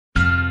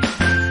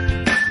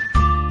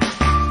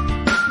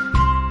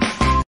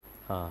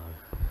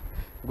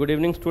Good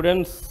evening,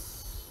 students.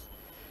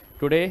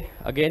 Today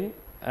again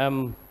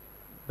I'm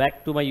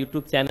back to my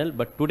YouTube channel,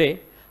 but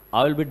today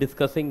I will be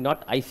discussing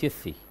not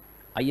ICSC,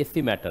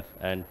 ISC matter,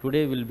 and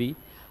today will be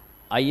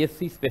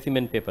ISC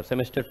specimen paper,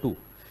 semester 2.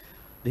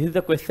 This is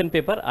the question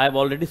paper. I have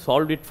already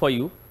solved it for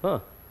you.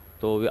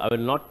 So I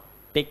will not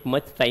take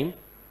much time.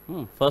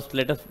 First,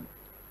 let us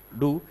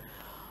do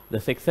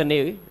the section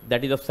A,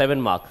 that is of 7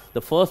 marks.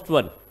 The first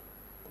one,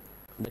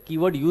 the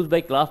keyword used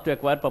by class to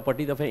acquire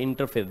properties of an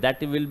interface,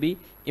 that will be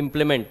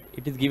implement.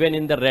 It is given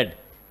in the red.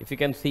 If you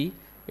can see,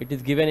 it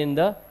is given in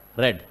the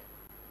red.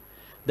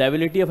 The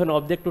ability of an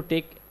object to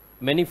take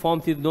many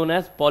forms is known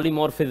as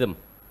polymorphism.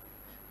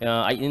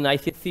 In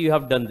ICSC you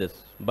have done this,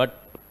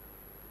 but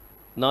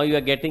now you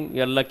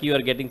are lucky you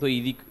are getting so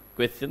easy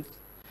questions.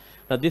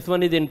 Now this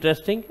one is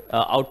interesting,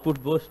 output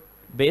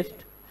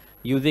based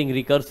using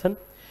recursion.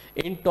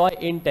 In toy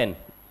in 10.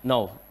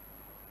 Now,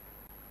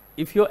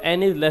 if your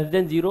n is less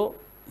than 0,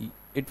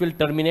 it will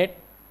terminate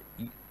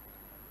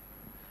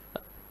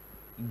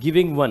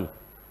giving 1.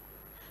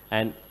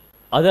 And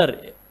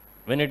other,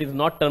 when it is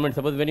not terminated,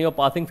 suppose when you are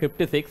passing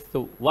 56,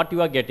 so what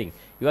you are getting?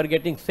 You are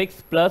getting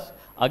 6 plus,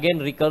 again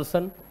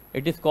recursion,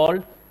 it is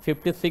called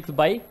 56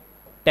 by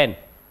 10,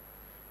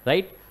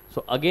 right?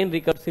 So again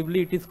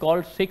recursively it is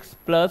called 6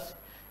 plus,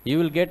 you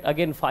will get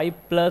again 5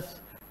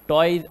 plus,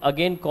 toy is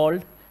again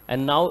called,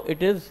 and now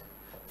it is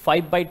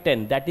 5 by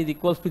 10, that is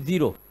equals to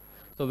 0.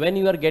 So when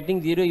you are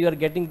getting 0, you are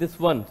getting this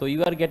 1. So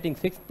you are getting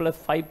 6 plus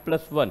 5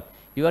 plus 1.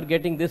 You are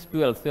getting this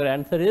 12. So your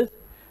answer is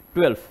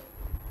 12.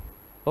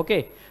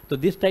 Okay. So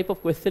this type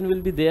of question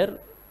will be there.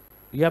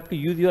 You have to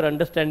use your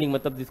understanding.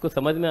 मतलब जिसको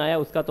समझ में आया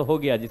उसका तो हो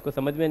गया, जिसको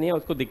समझ में नहीं आया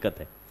उसको दिक्कत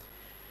है.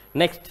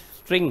 Next,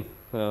 string.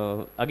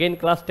 Again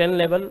class 10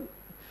 level.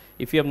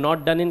 If you have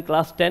not done in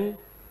class 10,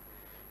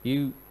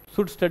 you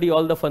should study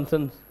all the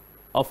functions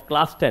of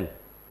class 10,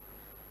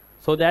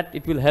 so that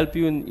it will help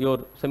you in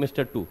your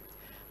semester 2.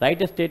 Write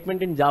a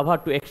statement in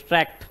Java to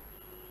extract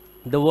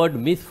the word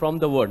miss from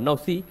the word. Now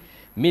see,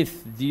 miss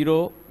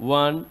 0,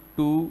 1,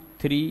 2,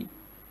 3,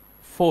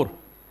 4,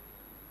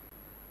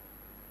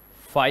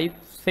 5,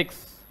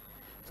 6.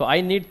 So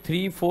I need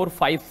 3, 4,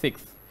 5,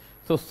 6.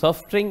 So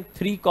substring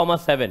 3,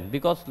 7,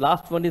 because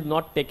last one is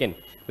not taken.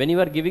 When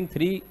you are giving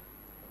 3,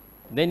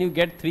 then you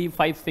get 3,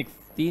 5, 6,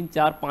 3,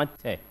 4, 5,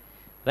 6,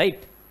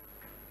 right?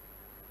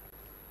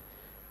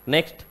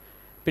 Next,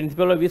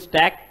 principle of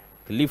stack,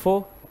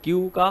 LIFO,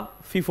 Q का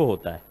FIFO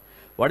होता है.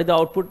 What is the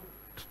output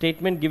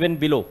statement given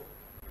below?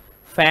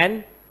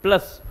 Fan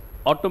plus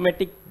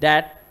automatic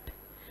that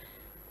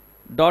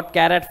dot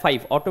char at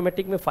 5.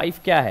 Automatic में 5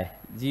 क्या है?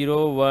 0,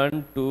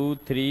 1, 2,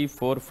 3,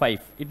 4, 5.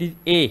 It is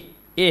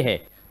A है.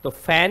 तो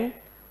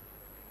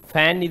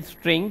fan is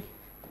string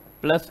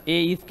plus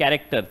A is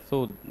character.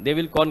 So they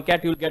will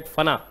concat, you will get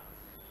fana,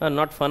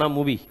 not fana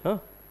movie.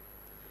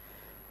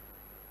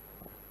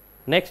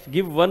 Next,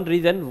 give one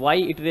reason why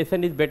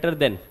iteration is better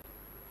than.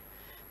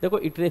 देखो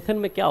iteration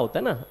में क्या होता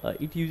है ना,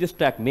 it uses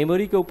track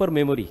memory के ऊपर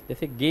memory.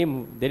 जैसे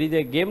game, there is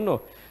a game no,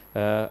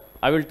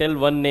 I will tell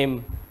one name,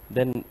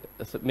 then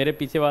मेरे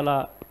पीछे वाला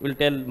विल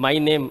टेल माय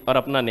नेम और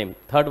अपना नेम,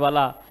 थर्ड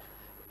वाला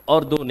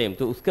और 2 नेम,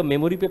 तो उसका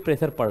मेमोरी पे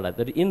प्रेशर पड़ रहा है.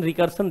 तो इन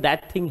recursion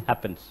that thing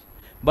happens,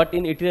 but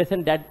in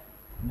iteration that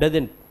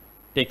doesn't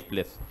take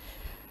place.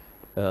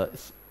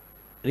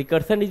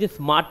 Recursion is a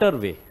smarter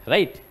way,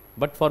 right,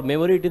 but for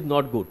memory it is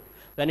not good.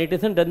 When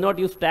iteration does not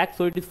use stack,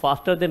 so it is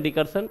faster than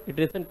recursion.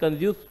 Iteration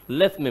consumes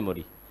less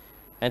memory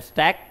and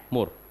stack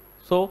more.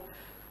 So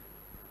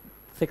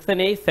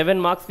section A,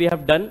 7 marks we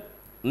have done.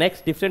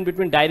 Next, difference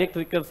between direct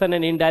recursion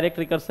and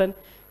indirect recursion.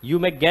 You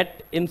may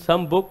get in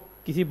some book,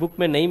 किसी book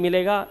में नहीं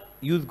मिलेगा.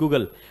 Use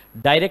Google.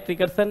 Direct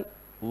recursion,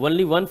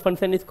 only one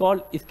function is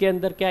called. इसके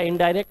अंदर क्या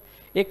indirect?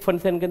 एक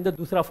function के अंदर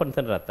दूसरा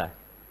function रहता है,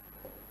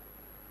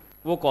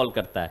 वो call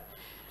करता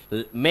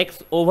है.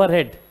 Makes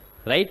overhead,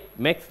 right,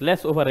 makes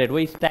less overhead,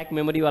 वही stack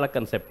memory वाला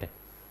concept है.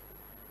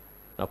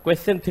 Now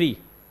question 3,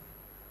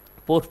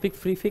 postfix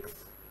prefix,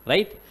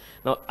 right?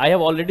 Now I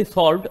have already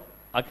solved.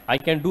 I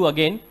can do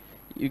again.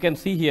 You can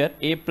see here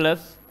A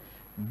plus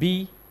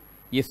B,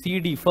 ये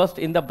CD first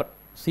in the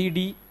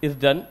CD is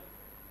done.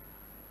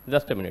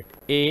 Just a minute.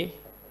 A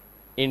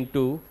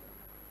into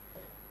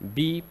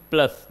B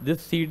plus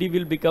this CD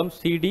will become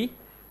CD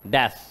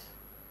dash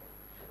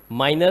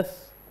minus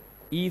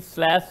E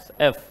slash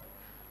F.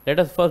 Let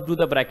us first do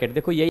the bracket.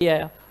 देखो यही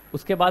आया.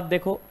 उसके बाद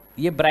देखो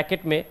ये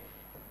bracket में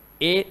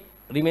A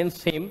remains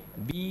same,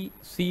 B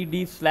C D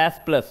slash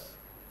plus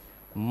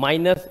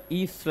minus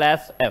E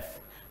slash F.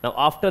 Now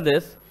after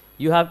this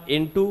you have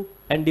into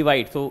and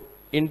divide. So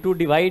into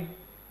divide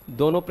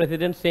दोनों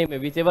precedent same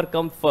है, whichever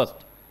comes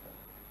first.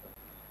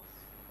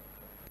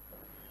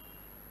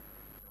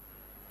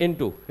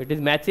 Into it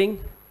is matching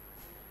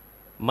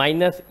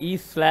minus E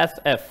slash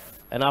F,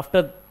 and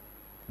after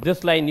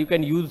this line you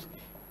can use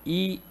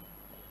E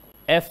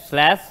F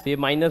slash, ये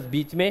minus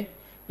बीच में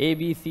A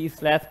B C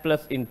slash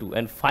plus into,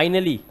 and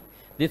finally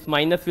this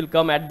minus will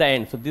come at the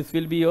end. So this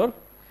will be your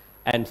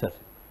answer.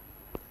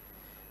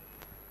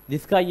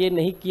 जिसका ये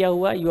नहीं किया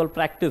हुआ, you will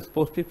practice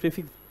postfix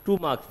prefix 2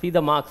 marks. See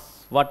the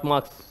marks, what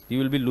marks you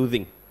will be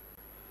losing.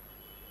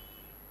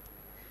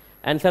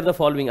 Answer the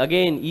following.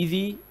 Again,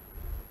 easy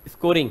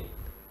scoring.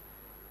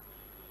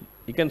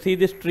 You can see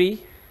this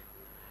tree.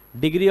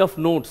 Degree of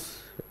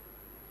nodes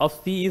of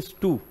C is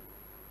 2.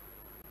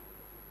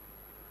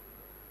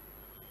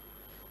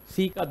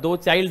 C का 2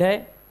 child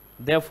है,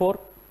 therefore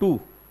 2.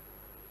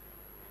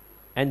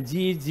 And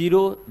G is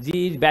 0.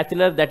 G is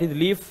bachelor, that is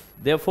leaf,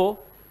 therefore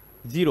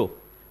 0.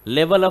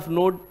 Level of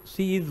node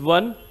C is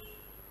 1.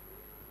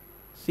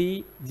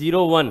 C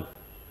 0 1.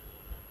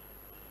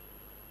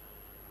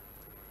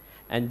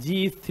 And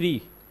G is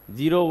 3.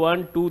 0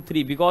 1 2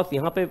 3. Because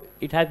यहाँ पे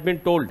it has been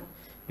told.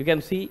 You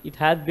can see it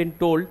has been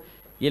told.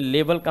 ये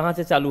level कहाँ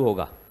से चालू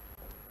होगा?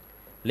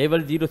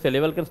 Level 0 से.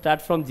 Level can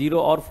start from 0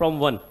 or from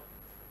 1.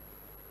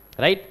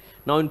 Right?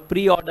 Now in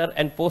pre-order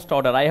and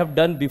post-order, I have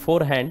done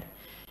beforehand.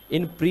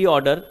 In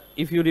pre-order,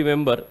 if you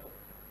remember,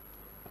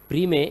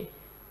 pre में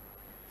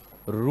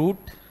root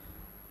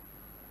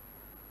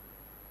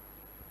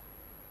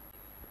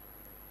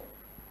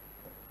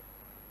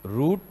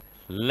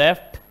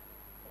left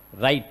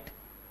right,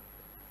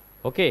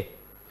 okay,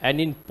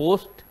 and in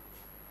post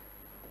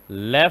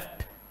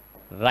left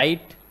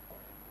right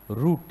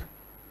root.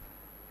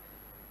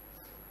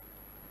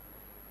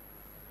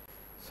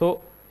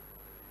 So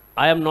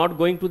I am not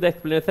going to the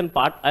explanation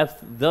part. I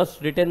have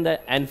just written the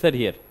answer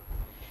here.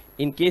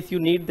 In case you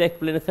need the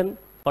explanation,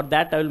 for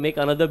that I will make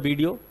another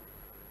video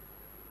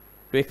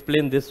to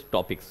explain these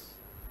topics.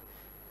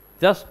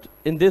 Just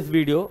in this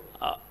video,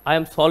 I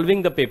am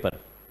solving the paper.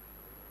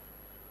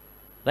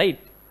 Right?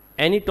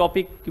 Any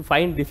topic you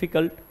find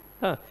difficult,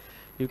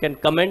 you can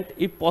comment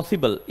if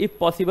possible. If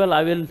possible,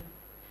 I will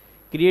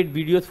create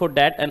videos for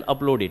that and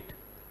upload it.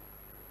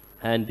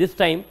 And this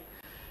time,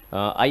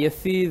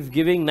 ISC is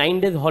giving 9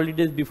 days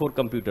holidays before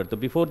computer. So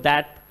before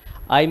that,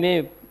 I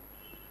may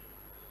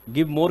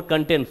give more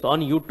contents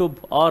on YouTube,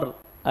 or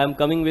I am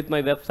coming with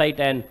my website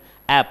and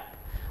app.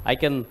 I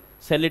can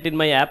sell it in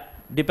my app,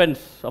 depends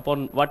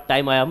upon what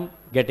time I am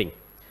getting.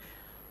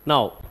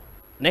 Now,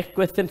 next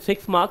question,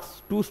 6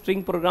 marks, 2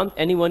 string programs,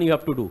 any one you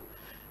have to do.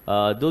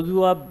 Those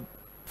who are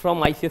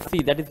from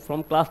ICSC, that is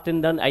from class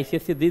 10 done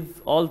ICSC,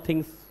 these all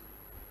things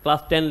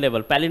class 10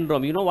 level.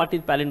 Palindrome, you know what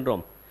is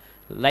palindrome?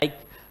 Like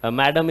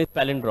madam is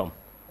palindrome.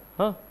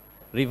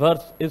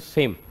 Reverse is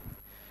same.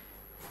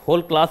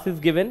 Whole class is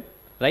given,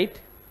 right?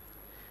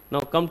 Now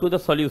come to the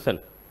solution.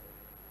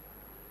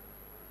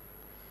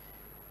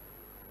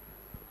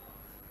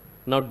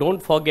 Now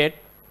don't forget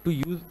to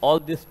use all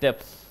these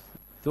steps.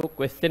 So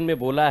question में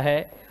बोला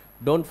है,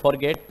 don't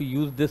forget to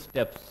use these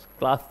steps.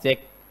 Class check,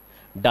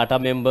 data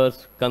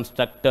members,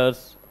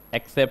 constructors,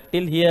 except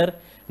till here,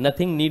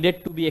 nothing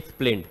needed to be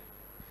explained.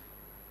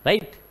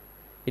 Right?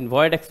 In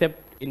void except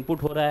input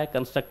हो रहा है,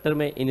 constructor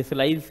में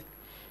initialize,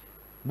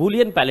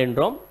 boolean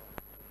palindrome,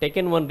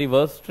 taken one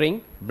reverse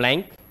string,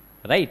 blank,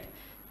 right?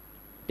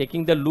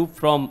 Taking the loop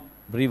from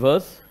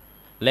reverse,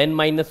 len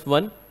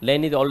 -1,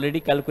 len is already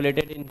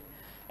calculated in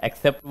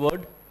except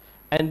word,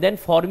 and then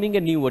forming a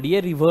new word.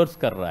 ये reverse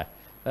कर रहा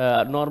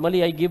है.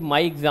 Normally I give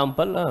my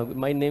example.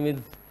 My name is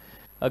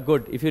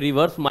good. If you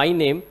reverse my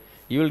name,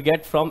 you will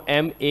get from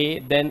MA.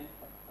 Then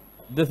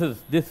this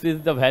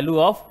is the value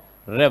of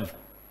rev.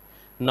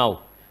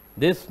 Now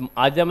this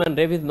Azam and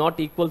rev is not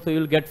equal, so you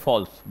will get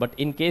false. But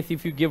in case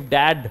if you give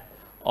dad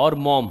or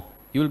mom,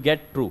 you will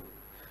get true.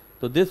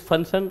 So this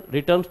function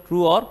returns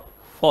true or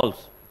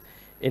false.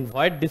 In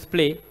void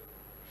display,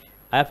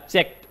 I have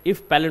checked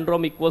if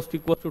palindrome equals to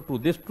true.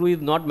 This true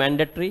is not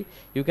mandatory.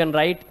 You can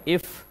write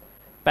if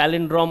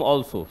palindrome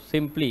also.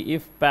 Simply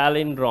if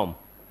palindrome,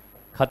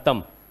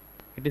 khatam.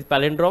 It is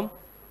palindrome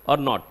or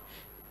not.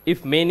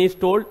 If main is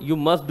told, you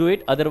must do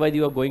it. Otherwise,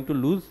 you are going to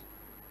lose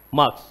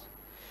marks.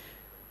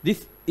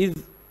 This is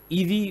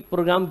easy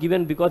program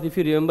given because if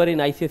you remember in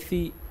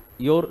ICSC,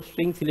 your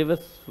string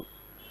syllabus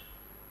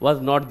was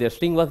not there.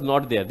 String was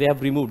not there. They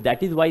have removed.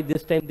 That is why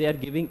this time they are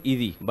giving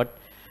easy. But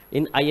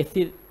in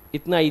ISC,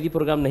 इतना easy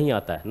program नहीं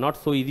आता है. Not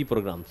so easy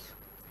programs.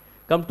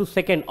 Come to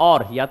second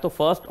or या तो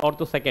first or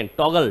तो second.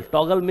 Toggle.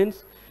 Toggle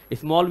means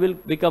small will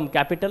become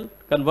capital,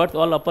 converts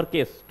all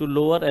uppercase to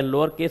lower and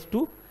lower case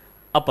to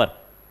upper.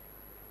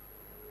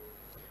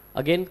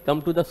 Again,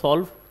 come to the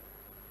solve.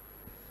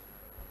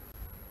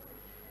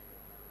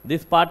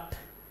 This part,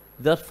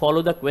 just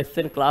follow the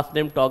question, class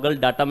name, toggle,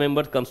 data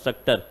members,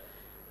 constructor.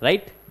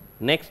 Right?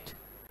 Next,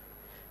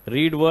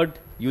 read word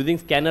using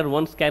scanner,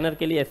 one scanner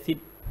के लिए SC.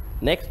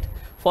 Next,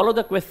 follow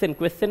the question.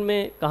 Question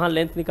में कहाँ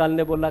length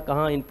निकालने बोला,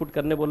 कहाँ input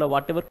करने बोला,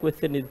 whatever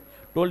question is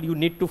told, you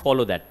need to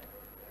follow that.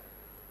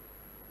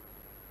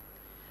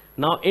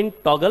 Now in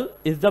toggle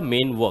is the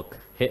main work.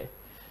 Hey,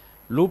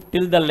 loop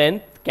till the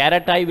length,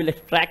 caret I will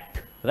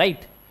extract,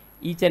 right?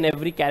 Each and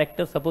every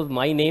character, suppose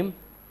my name,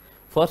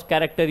 first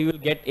character you will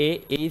get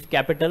A is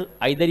capital,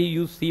 either you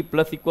use C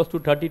plus equals to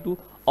 32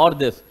 or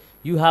this.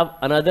 You have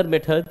another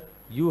method,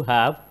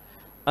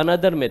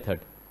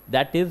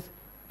 that is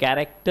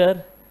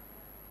character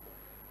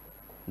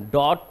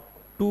dot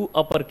to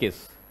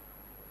uppercase.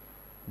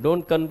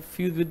 Don't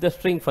confuse with the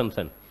string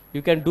function.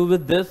 you can do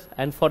with this,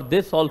 and for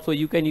this also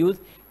you can use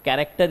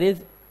character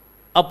is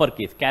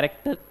uppercase.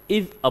 Character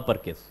is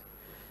uppercase.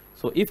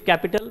 So if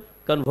capital,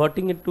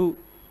 converting it to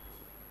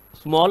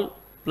small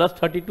plus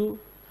 32,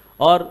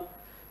 or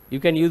you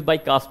can use by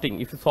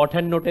casting. If it's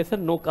shorthand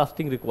notation, no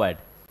casting required.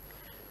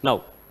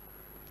 Now,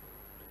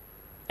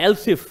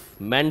 else if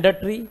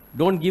mandatory,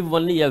 don't give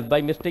only else.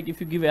 By mistake,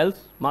 if you give else,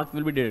 marks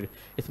will be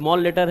deducted. Small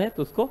letter है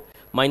तो उसको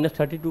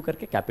 -32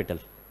 करके capital.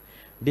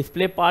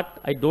 Display part,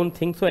 I don't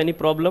think so any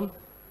problem.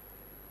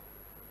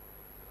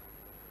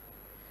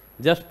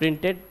 Just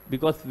printed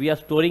because we are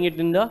storing it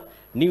in the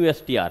new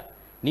str.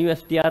 New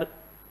str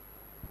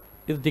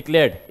is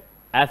declared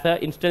as an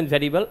instance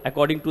variable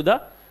according to the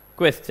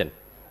question.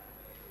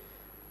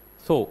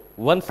 So,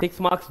 6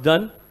 marks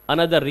done.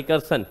 Another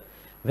recursion.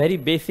 Very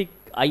basic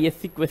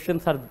ISC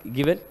questions are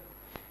given.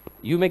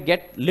 You may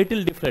get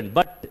little different,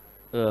 but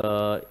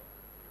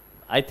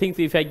I think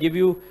if I give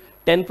you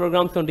 10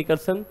 programs on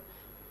recursion,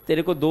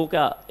 तेरे को 2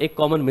 का एक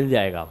common मिल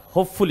जाएगा,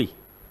 hopefully.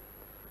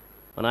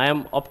 And I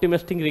am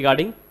optimistic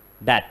regarding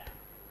that.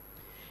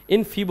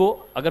 In Fibo,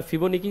 अगर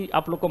Fibonacci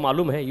आप लोग को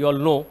मालूम है, you all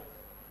know,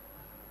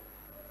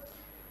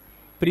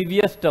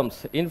 previous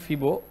terms in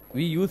Fibo,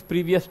 we use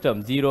previous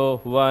terms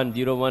 0, 1,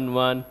 0, 1,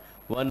 1,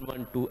 1,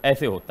 1, 2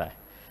 ऐसे होता है.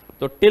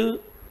 तो till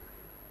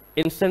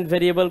instance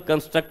variable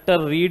constructor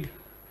read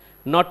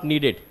not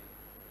needed.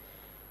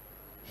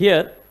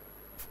 Here,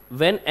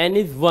 when n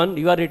is 1,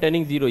 you are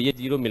returning 0. ये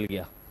 0 मिल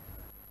गया.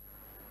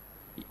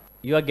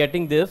 You are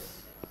getting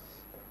this.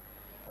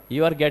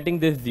 You are getting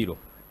this 0.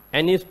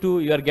 N is 2,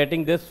 you are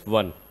getting this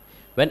 1.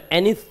 When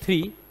n is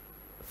 3,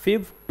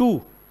 fib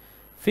 2.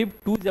 Fib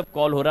 2 जब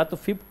call हो रहा है तो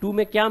fib 2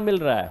 में क्या मिल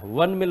रहा है?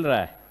 1 मिल रहा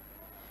है.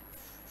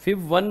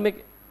 Fib 1 में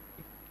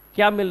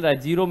क्या मिल रहा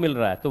है? 0 मिल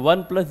रहा है. तो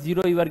 1 plus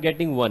 0 you are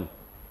getting 1.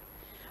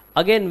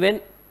 Again when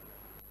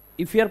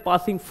if you are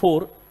passing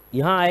 4,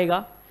 यहाँ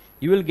आएगा,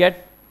 you will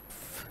get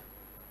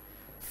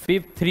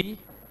fib 3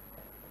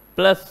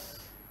 plus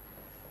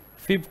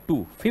fib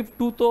 2. Fib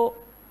 2 तो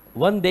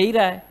 1 दे ही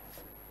रहा है.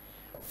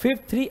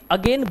 Fib 3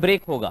 again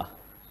break होगा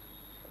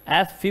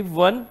as fib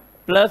 1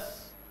 plus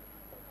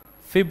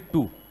fib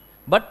 2.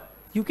 But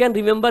you can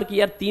remember कि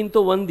यार 3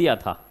 तो 1 दिया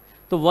था,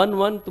 तो 1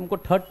 1 तुमको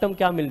थर्ड टर्म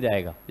क्या मिल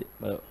जाएगा,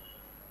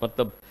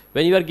 मतलब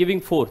when you are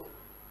giving 4,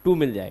 2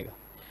 मिल जाएगा.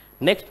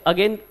 Next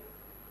again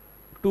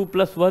 2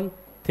 plus 1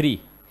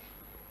 3.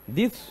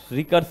 These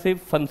recursive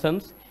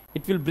functions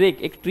it will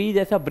break, एक ट्री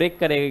जैसा ब्रेक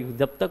करेगा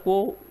जब तक वो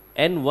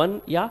n 1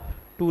 या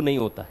 2 नहीं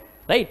होता है,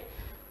 राइट?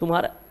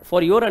 तुम्हारा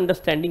for your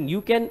understanding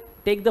you can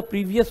take the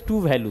previous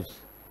 2 values.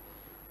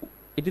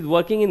 It is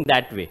working in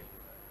that way.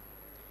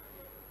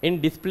 In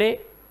display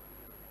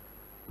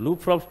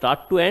loop from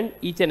start to end,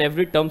 each and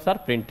every terms are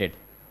printed.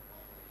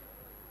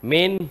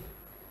 Main,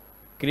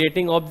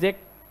 creating object,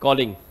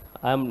 calling.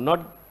 I am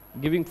not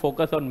giving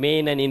focus on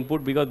main and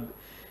input because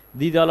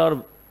these all are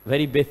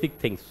very basic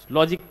things.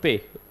 Logic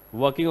pay,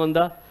 working on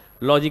the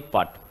logic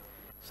part.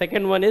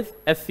 Second one is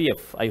SCF,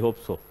 I hope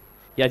so.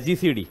 Yeah,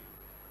 GCD.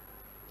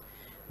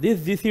 This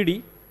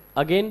GCD,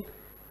 again,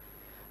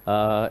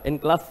 in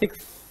class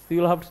 6,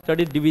 you will have to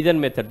study division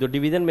method. जो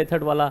division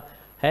method वाला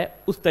है,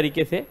 उस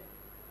तरीके से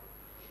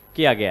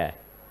किया गया है,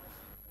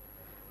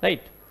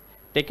 right?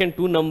 Taken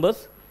 2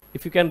 numbers,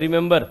 if you can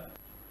remember,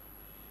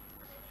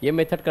 ये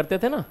method करते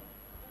थे ना,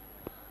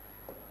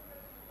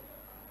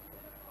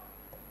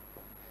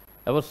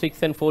 अब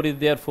 6 and 4 is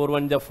there, 4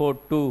 1 is 4,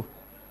 2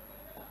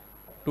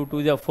 2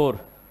 is 4,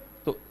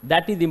 so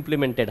that is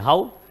implemented.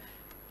 How?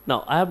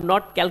 Now I have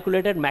not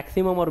calculated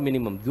maximum or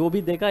minimum, जो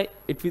भी देखा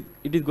it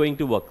is going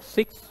to work.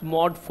 6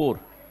 mod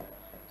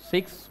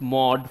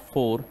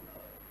 4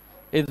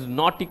 is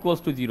not equals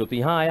to 0. तो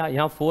यहाँ आया,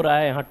 यहाँ 4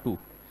 आया, यहाँ 2.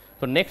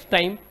 तो नेक्स्ट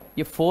टाइम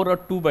ये 4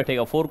 और 2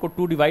 बैठेगा. 4 को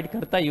 2 डिवाइड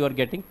करता है, यू आर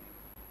गेटिंग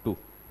 2.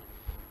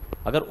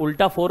 अगर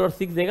उल्टा 4 और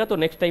 6 देगा तो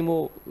नेक्स्ट टाइम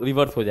वो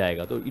रिवर्स हो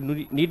जाएगा. तो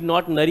you need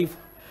not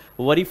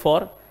worry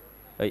for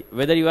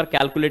whether you are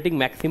calculating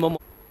maximum.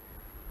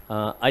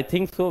 I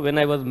think so when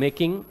I was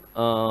making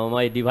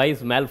my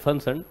device mail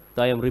function,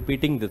 तो आई एम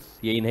रिपीटिंग दिस,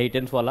 ये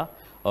इनहेरिटेंस वाला.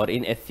 और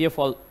इन HCF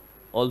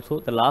also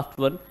the last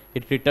one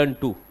it return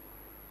 2.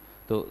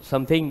 तो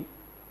something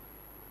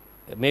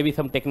maybe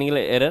some technical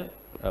error,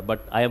 but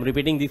I am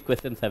repeating this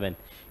question 7.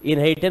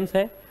 Inheritance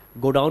है,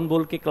 go down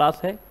बोल के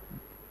class है,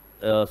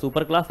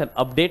 super class, and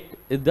update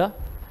is the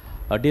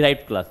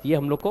derived class. ये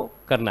हम लोग को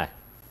करना है.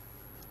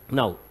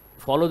 Now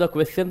follow the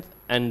questions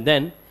and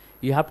then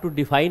you have to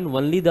define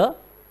only the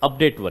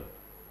update one.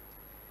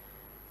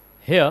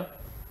 Here,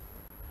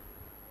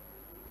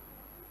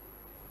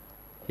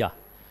 yeah,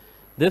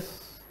 this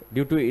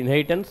due to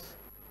inheritance,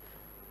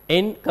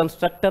 in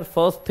constructor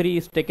first 3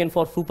 is taken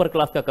for super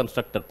class का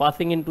constructor,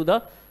 passing into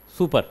the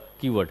super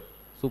keyword.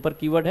 Super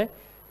keyword है,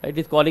 it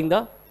is calling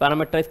the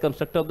parameterized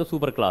constructor of the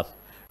super class.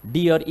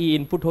 D और E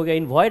input हो गया.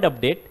 in void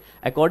update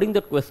according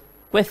the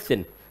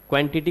question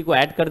quantity को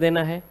add कर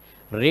देना है,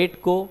 rate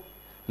को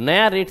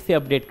नया rate से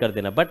update कर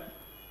देना. but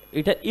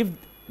if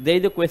there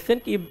is a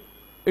question if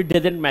it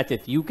doesn't matches,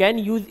 you can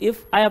use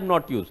if I have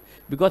not used,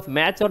 because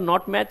match or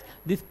not match,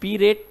 this P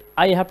rate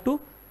I have to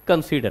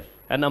consider,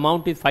 an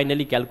amount is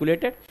finally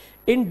calculated.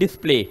 In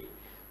display,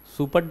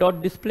 super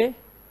dot display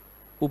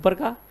ऊपर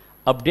का,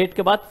 update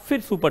के बाद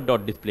फिर super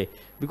dot display,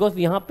 because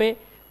यहाँ पे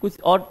कुछ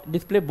और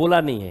display बोला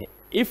नहीं है.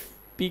 इफ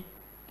पी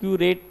क्यू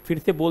रेट फिर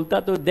से बोलता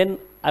तो then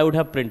I would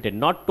have printed,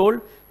 not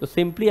told, तो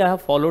simply I have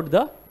followed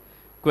the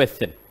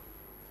question.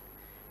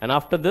 And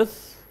after this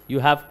you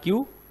have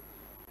Q,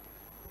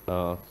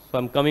 so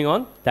I am coming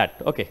on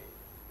that. Okay,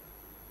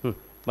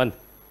 बंद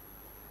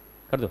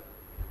कर दो.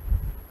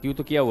 क्यू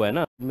तो किया हुआ है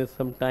ना. Miss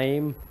some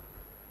time,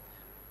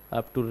 I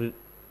have to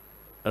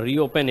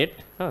reopen it.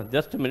 हाँ,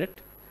 just a minute.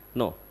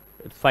 No,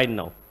 it's fine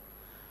now.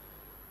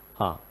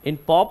 हाँ, in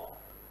pop,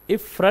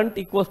 if front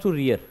equals to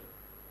rear,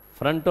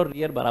 front और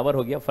rear बराबर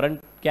हो गया. front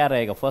क्या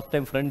रहेगा? फर्स्ट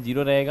टाइम front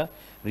 0 रहेगा.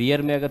 rear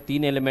में अगर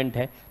 3 एलिमेंट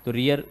है तो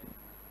rear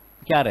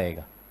क्या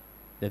रहेगा?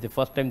 जैसे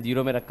फर्स्ट टाइम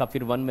 0 में रखा,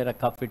 फिर 1 में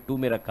रखा, फिर 2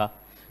 में रखा,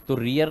 तो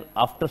rear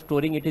after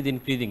storing it is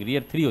increasing,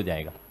 rear 3 हो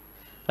जाएगा,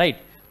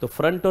 राइट. तो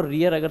फ्रंट और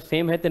rear अगर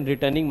सेम है तो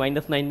returning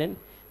 -99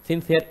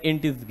 since hair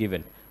int is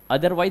given.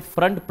 Otherwise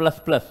front plus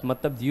plus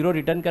मतलब 0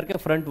 रिटर्न करके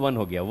फ्रंट 1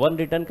 हो गया, 1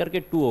 रिटर्न करके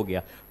 2 हो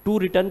गया, 2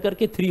 रिटर्न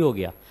करके 3 हो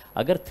गया.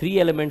 अगर 3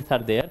 एलिमेंट्स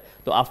आर देयर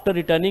तो after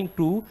returning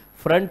 2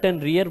 front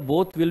end rear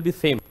both will be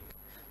same,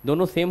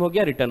 दोनों सेम हो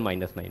गया, रिटर्न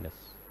 -.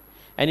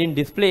 एंड इन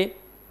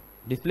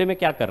डिस्प्ले में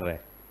क्या कर रहे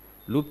हैं?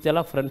 लूप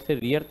चला फ्रंट से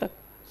रियर तक,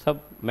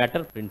 सब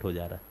मैटर प्रिंट हो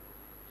जा रहा है.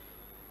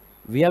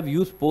 We have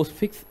use post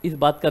fix. इस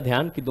बात का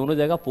ध्यान कि दोनों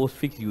जगह पोस्ट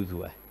फिक्स यूज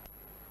हुआ है.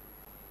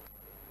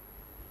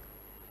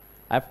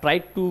 I have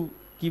tried to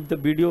keep the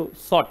video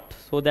short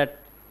so that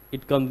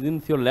it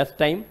consumes your less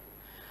time.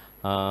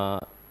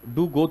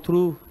 Do go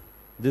through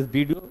this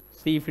video,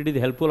 see if it is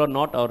helpful or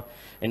not, or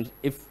and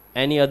if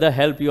any other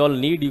help you all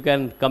need, you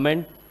can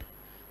comment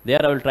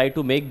there. I will try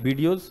to make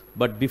videos,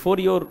 but before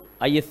your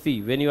ISC,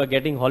 when you are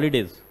getting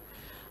holidays,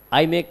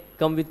 I may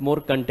come with more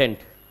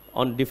content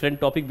on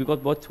different topic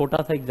because बहुत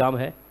छोटा सा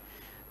exam है,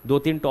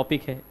 2-3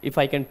 topic है.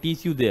 If I can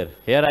teach you there,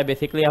 here I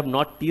basically have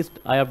not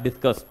teached, I have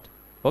discussed.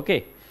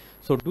 Okay,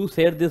 so do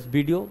share this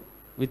video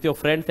with your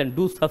friends and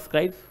do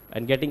subscribe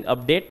and getting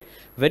update.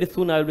 Very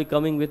soon I will be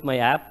coming with my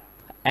app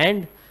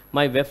and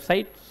my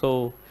website. So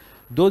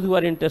those who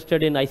are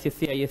interested in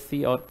ICSC, ISC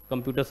or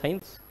computer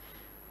science,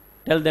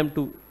 tell them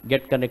to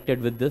get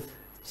connected with this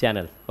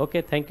channel.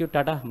 Okay, thank you,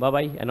 Tata, bye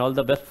bye, and all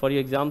the best for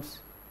your exams.